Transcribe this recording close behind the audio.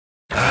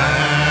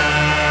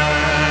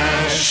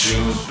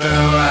the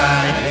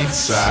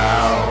lights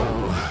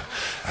out,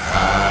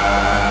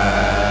 high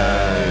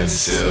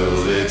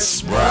till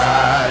it's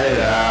bright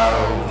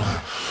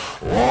out.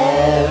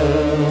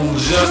 Oh,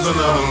 just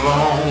another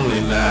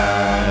lonely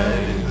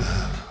night.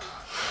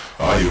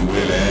 Are you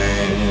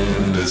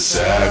willing to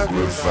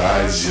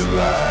sacrifice your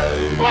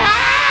life?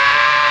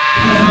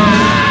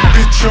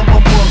 Bitch, I'm a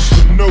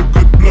monster, no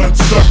good blood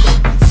sucker.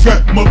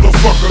 Fat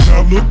motherfucker,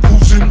 now look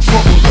who's in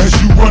trouble. As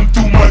you run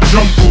through my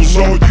jungles,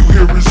 all you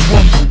hear is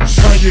rumbles.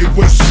 Kanye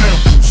West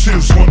samples,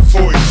 here's one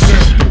for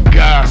example.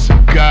 Gossip,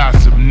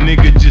 gossip,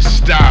 nigga, just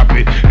stop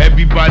it.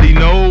 Everybody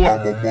know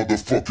I'm a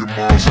motherfucking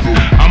monster.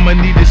 I'ma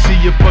need to see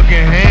your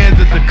fucking hands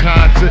at the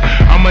concert.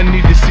 I'ma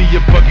need to see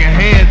your fucking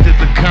hands at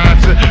the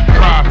concert.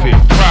 Profit,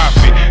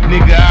 profit,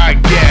 nigga, I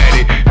got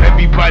it.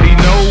 Everybody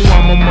know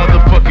I'm a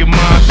motherfucking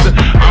monster.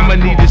 I'ma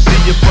need to see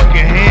your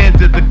fucking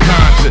hands at the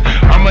concert.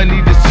 I'ma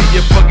need to see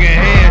your fucking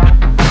hand.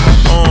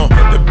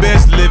 The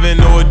best living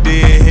or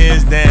dead,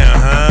 hands down,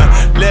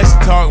 huh? Let's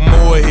talk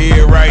more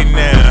here right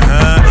now,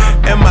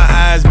 huh? And my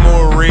eyes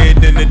more red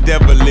than the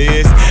devil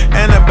is.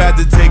 And I'm about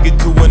to take it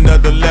to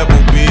another level,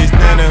 bitch.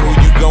 None of who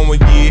you gon'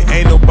 get,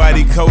 ain't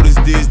nobody cold as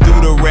this. Do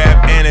the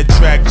rap and a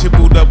track,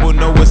 triple double,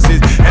 no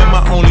assist. And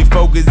my only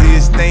focus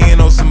is staying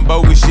on some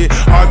bogus shit.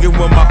 Arguing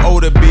with my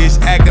older bitch,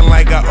 acting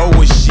like I owe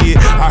her shit.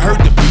 I heard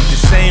the beat, the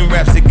same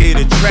raps that gave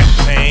the track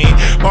pain.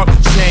 Bought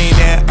the chain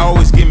that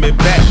always give me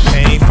back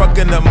pain.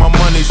 Fucking up my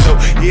money, so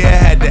yeah, I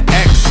had to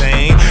act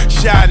sane.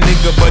 Shy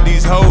nigga, but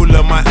these hoes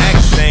love my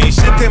accent.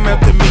 Shit came up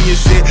to me and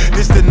said,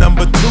 this the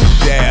number 2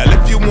 dial.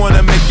 If you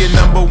wanna make it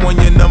number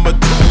 1, you're number 2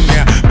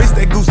 now. Miss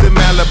that goose in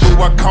Malibu,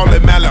 I call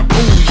it Malibu,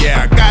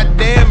 yeah.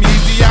 Goddamn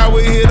easy, I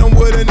would hit them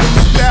with a new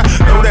style.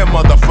 Know that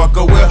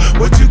motherfucker well,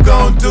 what you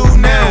gon' do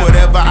now?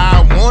 Whatever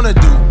I wanna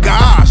do,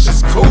 gosh,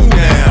 it's cool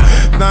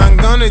now. Now I'm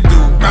gonna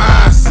do,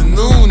 it's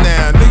new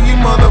now. Do you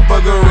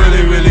motherfucker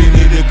really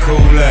need to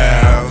cool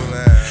out?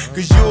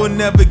 Cause you'll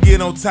never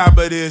get on top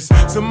of this.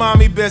 So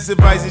mommy, best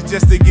advice is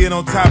just to get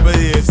on top of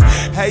this.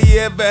 Have you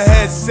ever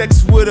had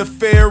sex with a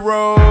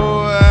pharaoh?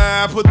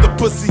 I put the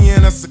pussy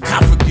in a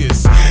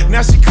sarcophagus.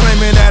 Now she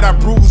claiming that I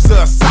bruised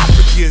her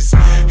esophagus.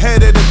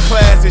 Head of the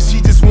class and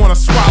she just wanna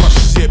swallow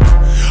shit.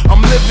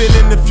 I'm living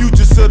in the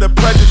future, so the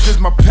present is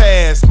my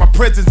past. My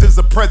presence is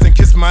a present,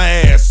 kiss my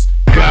ass.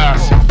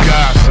 Gossip,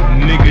 gossip,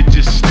 nigga,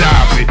 just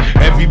stop it.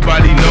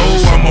 Everybody know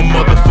I'm a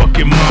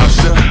motherfucking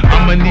monster.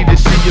 I'ma need to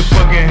see your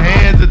fucking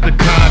hands at the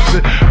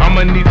concert.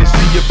 I'ma need to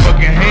see your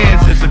fucking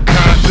hands at the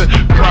concert.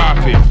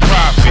 Profit,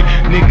 profit,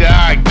 nigga,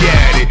 I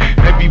got it.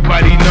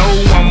 Everybody know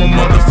I'm a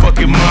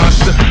motherfucking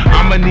monster.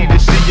 I'ma need to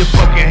see your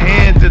fucking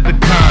hands at the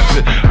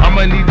concert.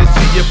 I'ma need to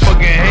see your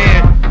fucking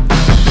hand.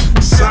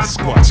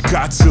 Sasquatch,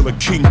 Godzilla,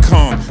 King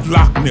Kong,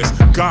 Loch Ness,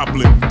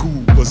 Goblin,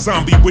 Ghoul, a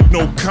zombie with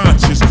no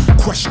conscience.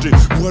 Question,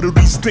 what do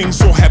these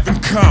things all have in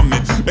common?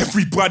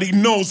 Everybody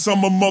knows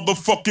I'm a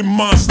motherfucking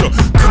monster.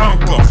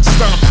 Conquer,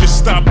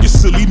 stop your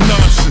silly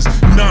nonsense.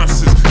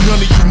 Nonsense, none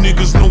of you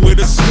niggas know where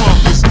the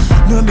swamp is.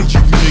 None of you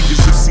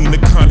niggas have seen the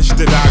carnage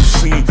that I've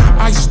seen.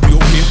 I still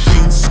hear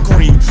fiends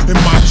scream in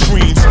my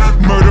dreams.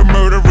 Murder,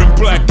 murder in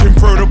black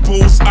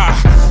convertibles. I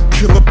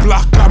kill a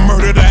block, I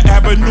murder the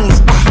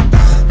avenues.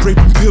 Rape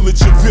and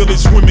pillage a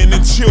village, women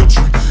and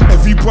children.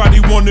 Everybody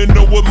wanna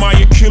know what my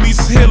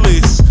Achilles heel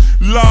is.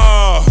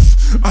 Love,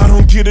 I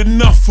don't get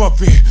enough of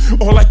it.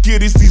 All I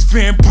get is these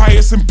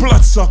vampires and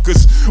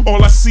bloodsuckers.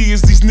 All I see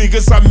is these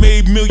niggas I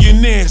made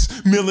millionaires,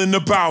 milling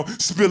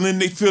about, spilling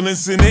their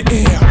feelings in the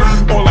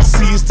air. All I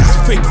see is these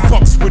fake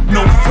fucks with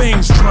no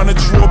fangs, trying to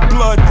draw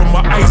blood from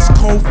my ice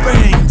cold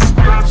veins.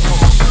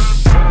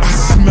 I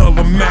smell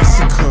a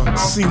massacre,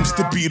 seems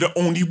to be the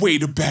only way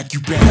to back you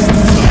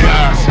bastards.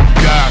 Gossip,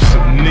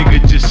 gossip,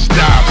 nigga, just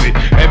stop it.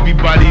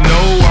 Everybody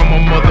know I'm a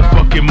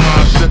motherfucking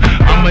monster.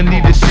 I'ma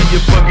need to see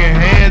your fucking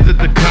hands at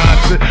the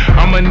concert.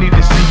 I'ma need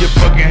to see your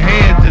fucking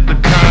hands at the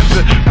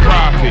concert.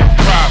 Profit,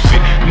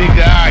 profit,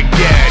 nigga, I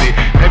got it.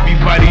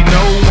 Everybody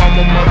know I'm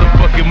a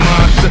motherfucking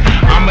monster.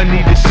 I'ma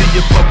need to see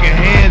your fucking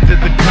hands at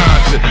the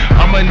concert.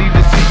 I'ma need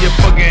to see your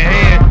fucking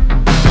hand.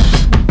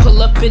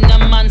 Pull up in a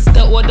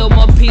monster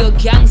automobile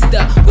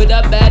gangster with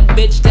a bad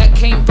bitch that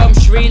came from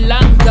Sri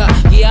Lanka.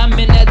 Yeah, I'm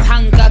in a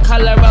tanka,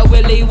 color a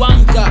Willy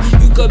Wonka.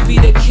 You could be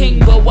the king,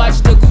 but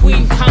watch the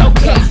queen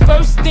conquer. Okay,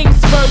 first things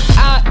first,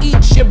 I'll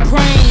eat your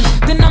brains.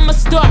 Then I'ma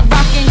start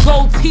rocking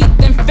gold teeth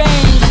and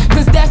fangs,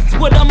 cause that's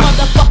what a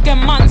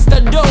motherfucking monster